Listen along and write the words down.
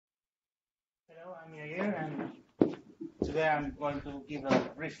Hello, I'm Yair, and today I'm going to give a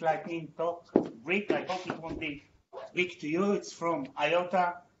brief lightning talk. Greek, I hope it won't be Greek to you. It's from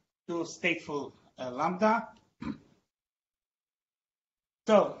iota to stateful lambda.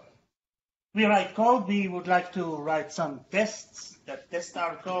 So we write code. We would like to write some tests that test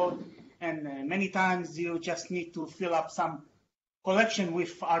our code, and many times you just need to fill up some collection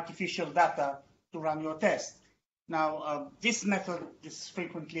with artificial data to run your test. Now, this method is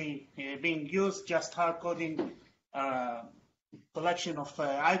frequently being used, just hard coding collection of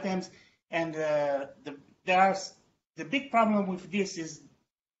items. And the big problem with this is,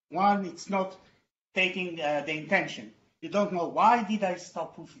 one, it's not taking the intention. You don't know, why did I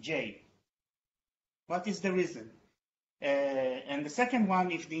stop with J? What is the reason? And the second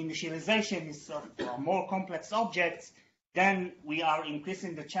one, if the initialization is of more complex objects, then we are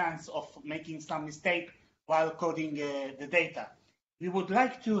increasing the chance of making some mistake while coding the data. We would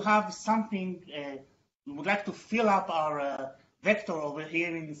like to have something, we would like to fill up our vector over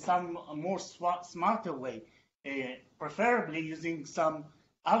here in some more smarter way, preferably using some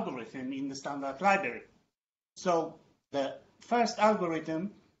algorithm in the standard library. So the first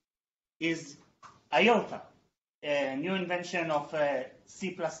algorithm is iota, a new invention of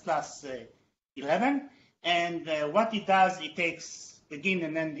C++ 11. And what it does, it takes begin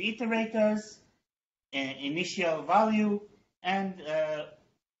and end iterators, initial value, and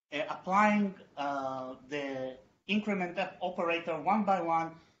applying the increment operator one by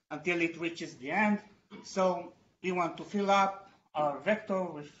one until it reaches the end. So we want to fill up our vector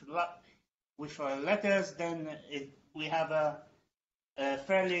with letters, then we have a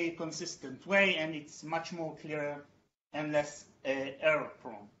fairly consistent way, and it's much more clear and less error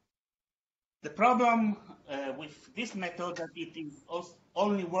prone. The problem with this method that it is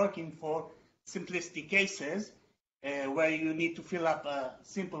only working for simplistic cases where you need to fill up a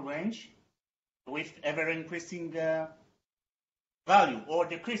simple range with ever-increasing value or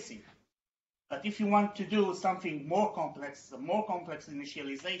decreasing. But if you want to do something more complex, a more complex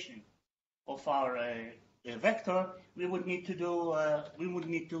initialization of our vector, we would need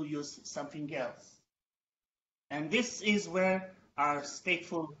to use something else. And this is where our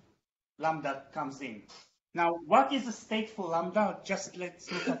stateful lambda comes in. Now, what is a stateful lambda? Just let's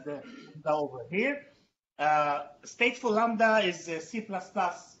look at the lambda over here. Stateful lambda is C++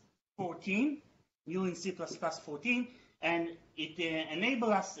 14, new in C++ 14, and it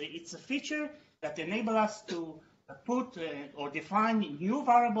enables us, it's a feature that enables us to put or define new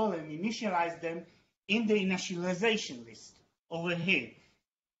variable and initialize them in the initialization list over here.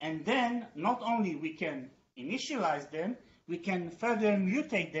 And then not only we can initialize them, we can further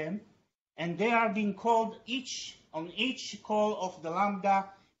mutate them, and they are being called on each call of the lambda,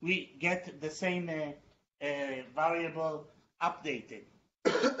 we get the same variable updated.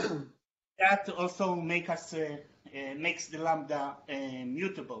 That also makes the lambda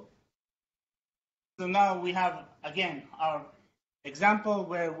mutable. So now we have, again, our example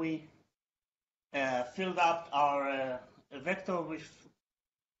where we filled up our vector with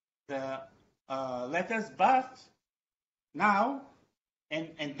the letters, but now,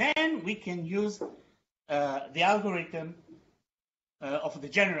 and then we can use the algorithm of the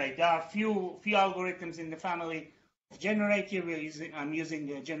generate. There are few algorithms in the family of generate. Here I'm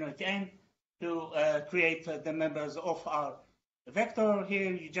using generate n to create the members of our vector.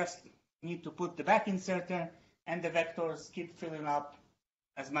 Here you just need to put the back inserter, and the vectors keep filling up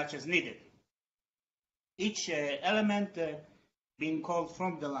as much as needed. Each element being called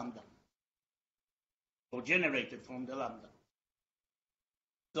from the lambda, or generated from the lambda.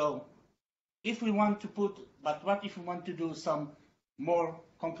 So if we want to but what if we want to do some more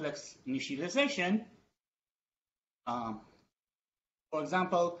complex initialization? For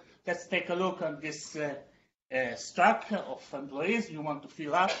example, let's take a look at this struct of employees you want to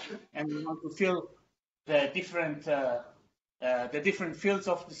fill up, and you want to fill the different fields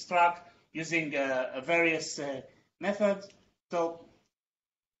of the struct using various methods. So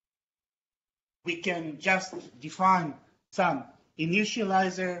we can just define some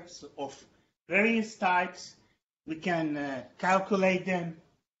initializers of various types. We can calculate them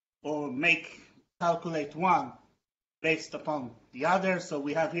or calculate one based upon the other. So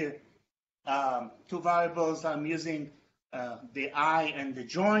we have here two variables. I'm using the I and the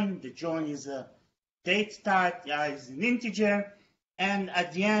join. The join is a date type, the I is an integer, and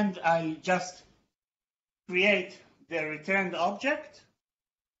at the end I just create the returned object,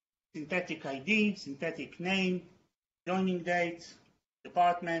 synthetic ID, synthetic name, joining date,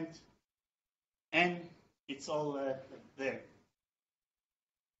 department, and it's all there.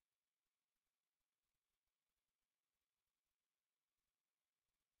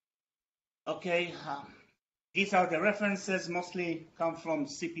 Okay, these are the references, mostly come from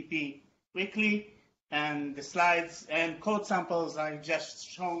CPP Weekly, and the slides and code samples I just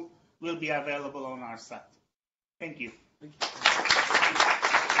shown will be available on our site. Thank you.